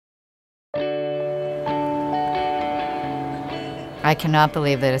I cannot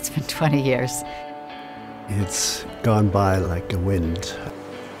believe that it's been 20 years. It's gone by like a wind.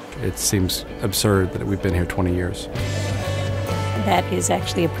 It seems absurd that we've been here 20 years. That is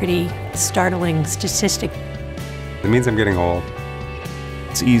actually a pretty startling statistic. It means I'm getting old.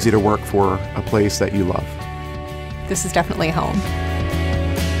 It's easy to work for a place that you love. This is definitely home.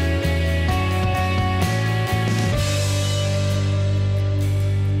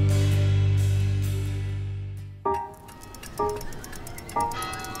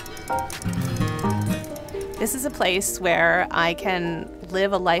 This is a place where I can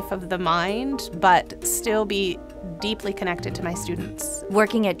live a life of the mind, but still be deeply connected to my students.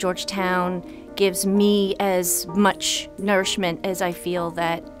 Working at Georgetown gives me as much nourishment as I feel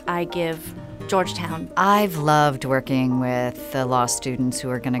that I give Georgetown. I've loved working with the law students who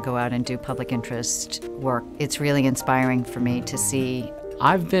are going to go out and do public interest work. It's really inspiring for me to see.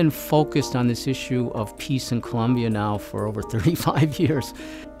 I've been focused on this issue of peace in Colombia now for over 35 years.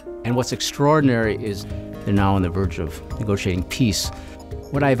 And what's extraordinary is they're now on the verge of negotiating peace.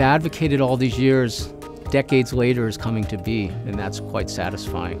 What I've advocated all these years, decades later, is coming to be, and that's quite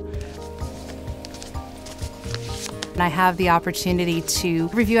satisfying. I have the opportunity to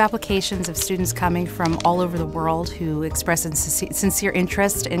review applications of students coming from all over the world who express a sincere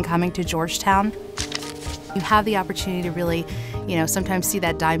interest in coming to Georgetown. You have the opportunity to really, sometimes see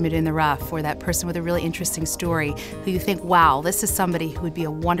that diamond in the rough or that person with a really interesting story who you think, wow, this is somebody who would be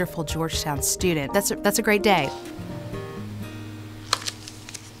a wonderful Georgetown student. That's a great day.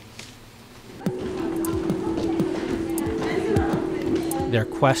 There are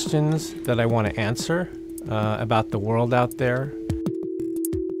questions that I want to answer about the world out there.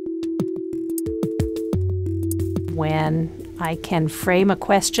 When I can frame a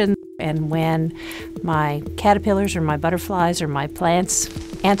question and when my caterpillars or my butterflies or my plants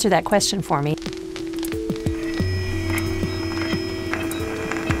answer that question for me.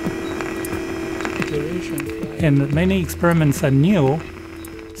 And many experiments are new,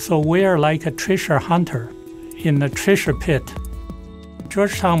 so we are like a treasure hunter in a treasure pit.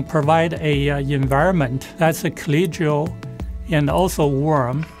 Georgetown provides an environment that's a collegial and also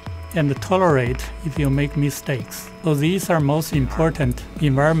warm and tolerate if you make mistakes. So these are most important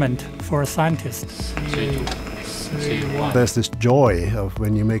environment for a scientist. There's this joy of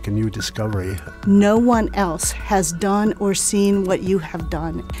when you make a new discovery. No one else has done or seen what you have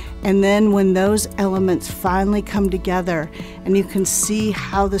done. And then when those elements finally come together and you can see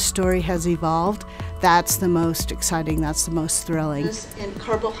how the story has evolved, that's the most exciting, that's the most thrilling. And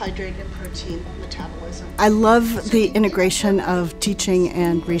carbohydrate and protein metabolism. I love the integration of teaching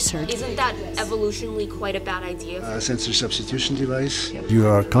and research. Isn't that evolutionally quite a bad idea? Sensory substitution device. You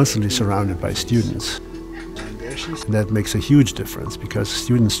are constantly surrounded by students. And that makes a huge difference because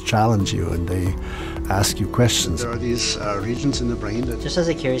students challenge you and they ask you questions. There are these regions in the brain that... Just as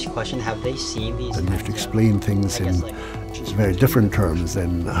a curious question, have they seen these? And you have to explain things in very different terms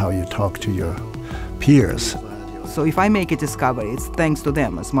than how you talk to your peers. So if I make a discovery, it's thanks to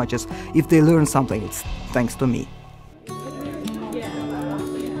them as much as if they learn something, it's thanks to me.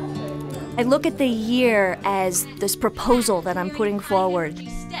 I look at the year as this proposal that I'm putting forward.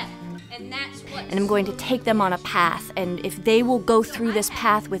 And I'm going to take them on a path, and if they will go through this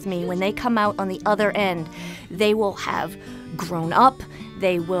path with me, when they come out on the other end, they will have grown up,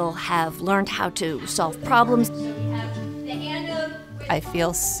 they will have learned how to solve problems. I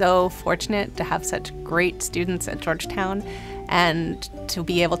feel so fortunate to have such great students at Georgetown and to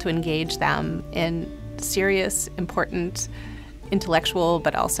be able to engage them in serious, important, intellectual,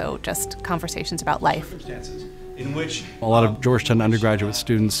 but also just conversations about life. In which a lot of Georgetown undergraduate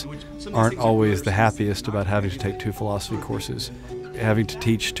students aren't always the happiest about having to take 2 philosophy courses. Having to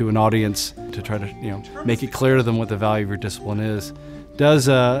teach to an audience to try to make it clear to them what the value of your discipline is does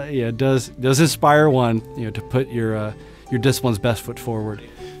inspire one to put your discipline's best foot forward.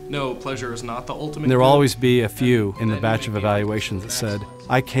 No, pleasure is not the ultimate. There will always be a few in the batch of evaluations that said,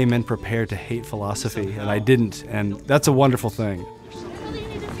 I came in prepared to hate philosophy and I didn't, and that's a wonderful thing.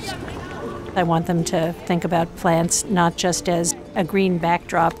 I want them to think about plants not just as a green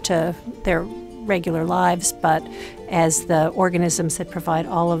backdrop to their regular lives, but as the organisms that provide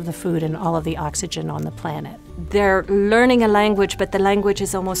all of the food and all of the oxygen on the planet. They're learning a language, but the language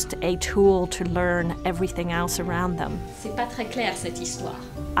is almost a tool to learn everything else around them. C'est pas très clair, cette histoire.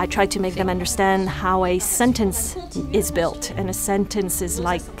 I try to make them understand how a sentence is built, and a sentence is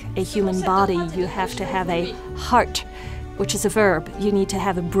like a human body. You have to have a heart which is a verb. You need to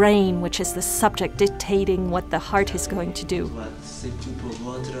have a brain, which is the subject dictating what the heart is going to do.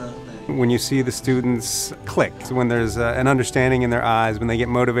 When you see the students click, when there's an understanding in their eyes, when they get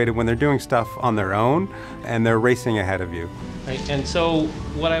motivated, when they're doing stuff on their own and they're racing ahead of you. Right, and so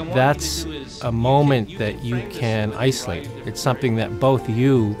what I want That's you to do is a moment that you can isolate. It's something that both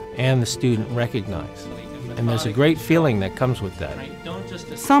you and the student recognize. And there's a great feeling that comes with that.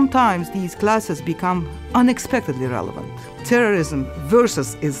 Sometimes these classes become unexpectedly relevant. Terrorism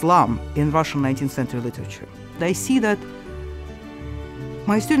versus Islam in Russian 19th century literature. I see that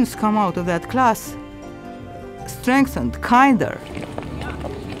my students come out of that class strengthened, kinder.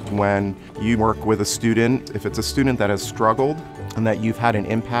 When you work with a student, if it's a student that has struggled and that you've had an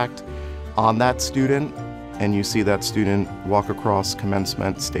impact on that student, and you see that student walk across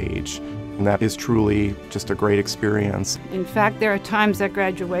commencement stage, and that is truly just a great experience. In fact, there are times at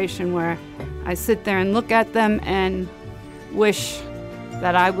graduation where I sit there and look at them and wish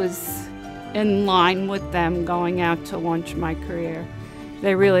that I was in line with them going out to launch my career.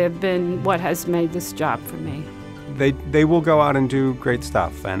 They really have been what has made this job for me. They will go out and do great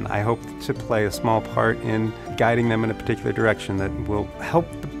stuff, and I hope to play a small part in guiding them in a particular direction that will help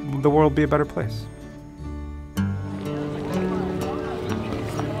the world be a better place.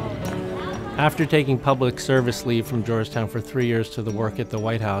 After taking public service leave from Georgetown for 3 years to the work at the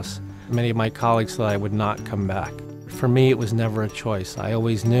White House, many of my colleagues thought I would not come back. For me, it was never a choice. I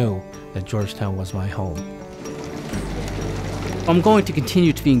always knew that Georgetown was my home. I'm going to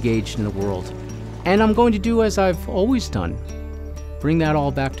continue to be engaged in the world, and I'm going to do as I've always done, bring that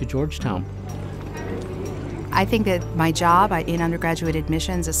all back to Georgetown. I think that my job in undergraduate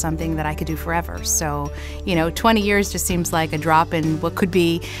admissions is something that I could do forever. So, 20 years just seems like a drop in what could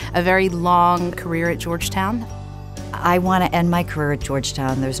be a very long career at Georgetown. I want to end my career at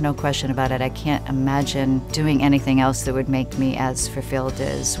Georgetown. There's no question about it. I can't imagine doing anything else that would make me as fulfilled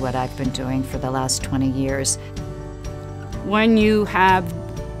as what I've been doing for the last 20 years. When you have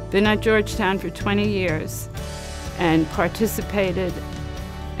been at Georgetown for 20 years and participated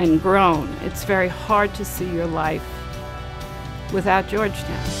and grown, it's very hard to see your life without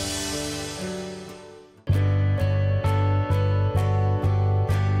Georgetown.